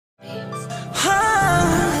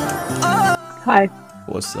Hi.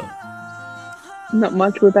 What's up? Not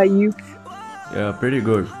much. What about you? Yeah, pretty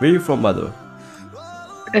good. Where you from, mother?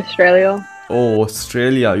 Australia? Oh,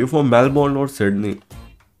 Australia. You from Melbourne or Sydney?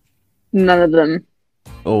 None of them.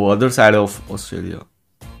 Oh, other side of Australia.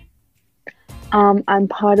 I'm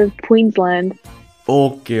part of Queensland.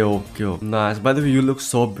 Okay. Nice. By the way, you look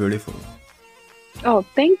so beautiful. Oh,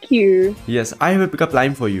 thank you. Yes, I have a pickup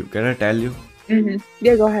line for you. Can I tell you?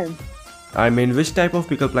 Yeah, go ahead. I mean, which type of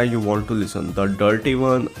pickup line you want to listen? The dirty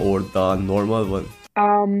one or the normal one?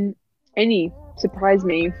 Any. Surprise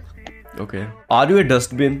me. Okay. Are you a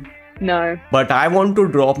dustbin? No. But I want to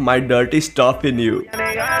drop my dirty stuff in you.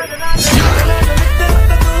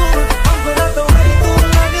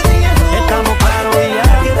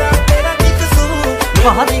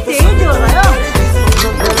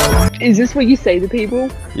 Is this what you say to people?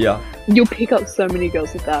 Yeah. You'll pick up so many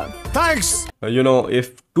girls with that. Thanks! You know,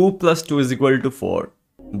 if 2 plus 2 is equal to 4,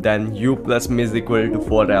 then you plus me is equal to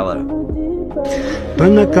forever.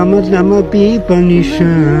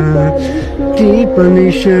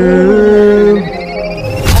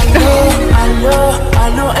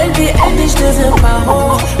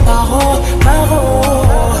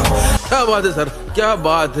 क्या बात है sir क्या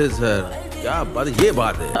बात है sir क्या बात ये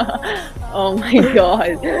बात है Oh my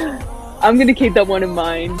god. I'm gonna keep that one in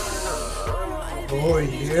mind. Oh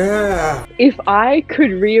yeah. If I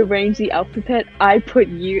could rearrange the alphabet, I'd put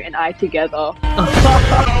you and I together.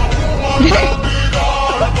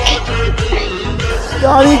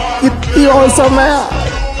 यार ये कितनी औसम है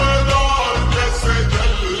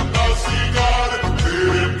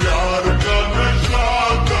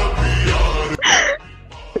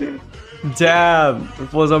Damn,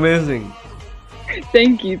 it was amazing.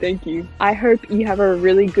 Thank you. I hope you have a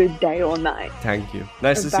really good day or night. Thank you.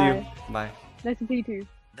 Nice to see you. Bye. Nice to see you too.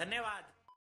 धन्यवाद